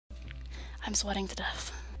I'm sweating to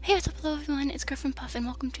death. Hey, what's up, hello everyone, it's Gryffinpuff and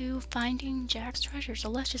welcome to Finding Jack's Treasure. So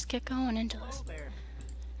let's just get going into this.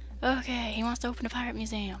 Okay, he wants to open a pirate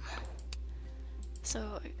museum.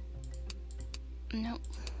 So, nope.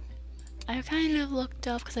 I kind of looked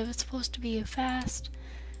up because it was supposed to be fast.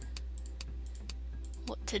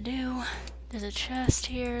 What to do? There's a chest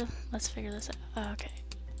here. Let's figure this out. Okay.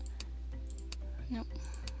 Nope.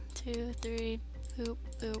 2, 3, boop,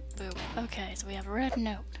 boop, boop. Okay, so we have a red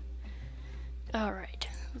note. Alright.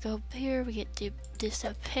 We go up here, we get to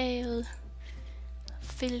disappear.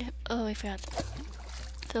 Oh, I forgot to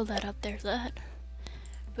fill that up. There's that.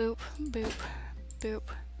 Boop, boop, boop,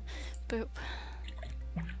 boop,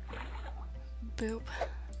 boop.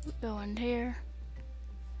 Go in here.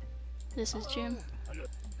 This is Jim.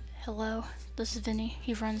 Hello, this is Vinny.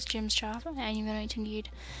 He runs Jim's shop, and you're going to need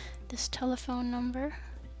this telephone number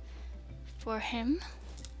for him.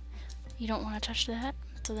 You don't want to touch that.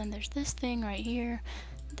 So then there's this thing right here.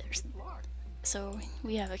 So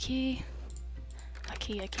we have a key, a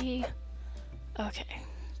key, a key. Okay,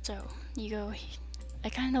 so you go. I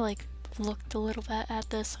kind of like looked a little bit at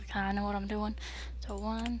this. I kind of know what I'm doing. So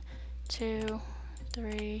 1, 2,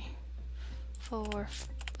 3, 4.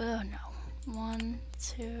 Oh no. 1,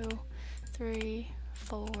 2, 3,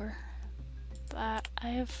 4, 5. I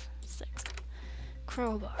have 6.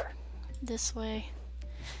 Crowbar. This way.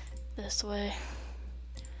 This way.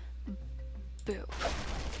 Boo.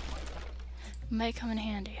 Might come in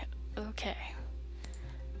handy. Okay.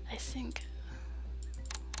 I think.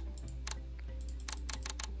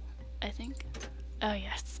 Oh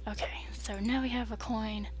yes. Okay. So now we have a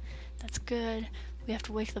coin. That's good. We have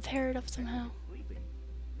to wake the parrot up somehow.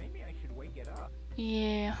 Maybe I should wake it up.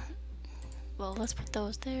 Yeah. Well, let's put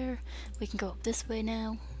those there. We can go up this way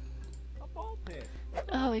now. A ball pit.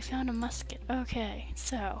 Oh, we found a musket. Okay,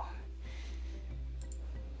 so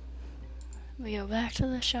we go back to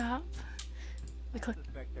the shop. We click.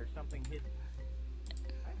 I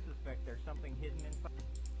suspect there's something hidden. I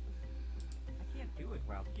can't do it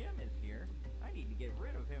while Jim is here. I need to get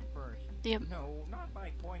rid of him first. Yep. No, not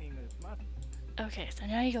by pointing this much. Okay, so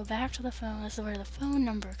now you go back to the phone. This is where the phone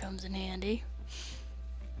number comes in handy.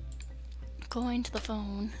 Going to the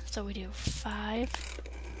phone, so we do 5,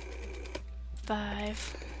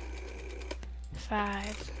 5,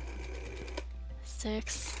 5,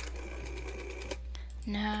 6,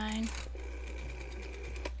 9,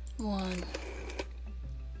 1.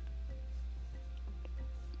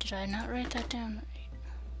 Did I not write that down right?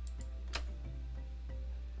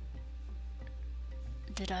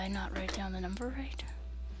 Did I not write down the number right?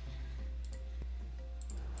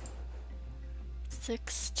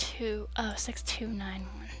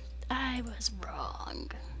 6291. I was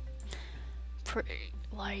wrong.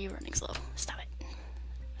 Why are you running slow? Stop it.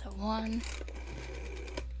 So 1,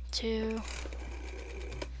 2,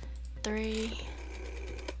 3,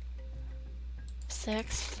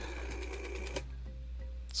 6,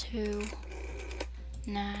 2,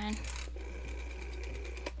 9,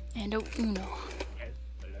 and a uno. Yes,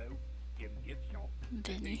 hello, Jim Gibson.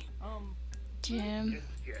 Vinny. Jim.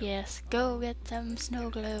 Yes, go get some snow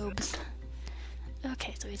globes.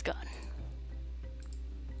 Okay, so he's gone.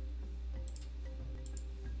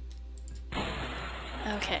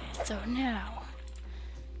 Okay, so now.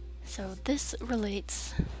 So this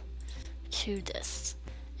relates to this.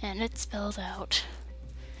 And it spells out,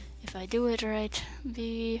 if I do it right,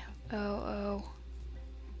 B-O-O-T-Y.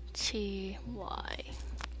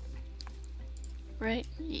 Right?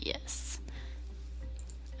 Yes.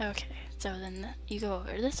 Okay, so then you go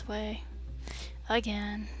over this way.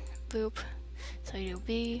 Again. Boop. So you do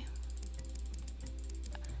B.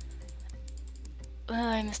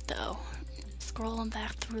 I missed the O. Scrolling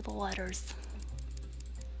back through the letters.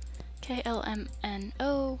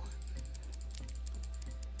 K-L-M-N-O.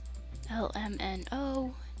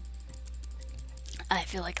 L-M-N-O. I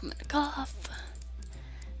feel like I'm gonna cough.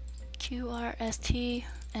 Q-R-S-T.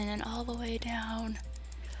 And then all the way down.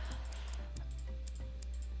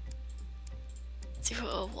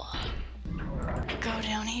 0-1. Go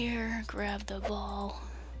down here, grab the ball.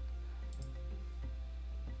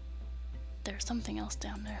 There's something else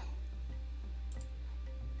down there.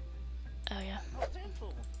 Oh yeah. A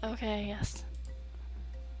pencil. Okay, yes.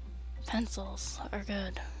 Pencils are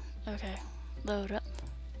good. Okay, load up.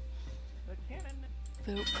 The cannon.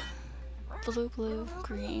 Boop. Blue, blue,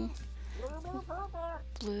 green.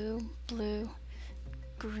 Blue, blue,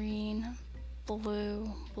 green,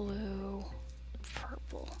 blue, blue,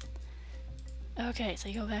 purple. Okay, so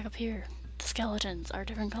you go back up here. The skeletons are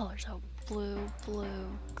different colors. So blue,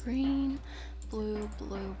 blue, green, blue,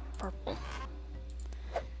 blue, purple.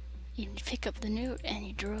 You pick up the note and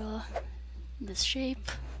you draw this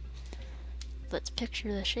shape. Let's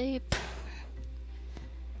picture the shape.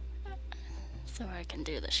 So I can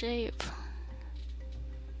do the shape.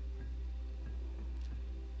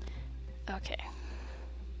 Okay.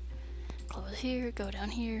 Close here, go down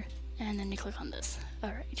here, and then you click on this.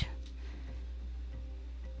 Alright.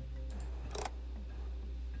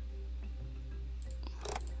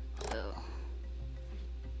 Oh.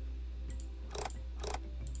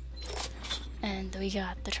 And we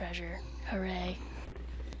got the treasure. Hooray.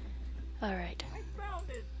 Alright.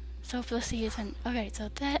 So Felicity has been, okay, so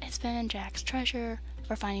that has been Jack's treasure,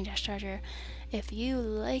 or Finding Jack's treasure. If you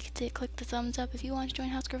liked it, click the thumbs up. If you want to join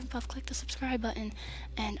House Gryffinpuff, click the subscribe button.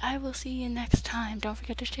 And I will see you next time. Don't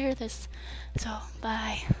forget to share this. So,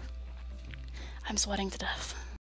 bye. I'm sweating to death.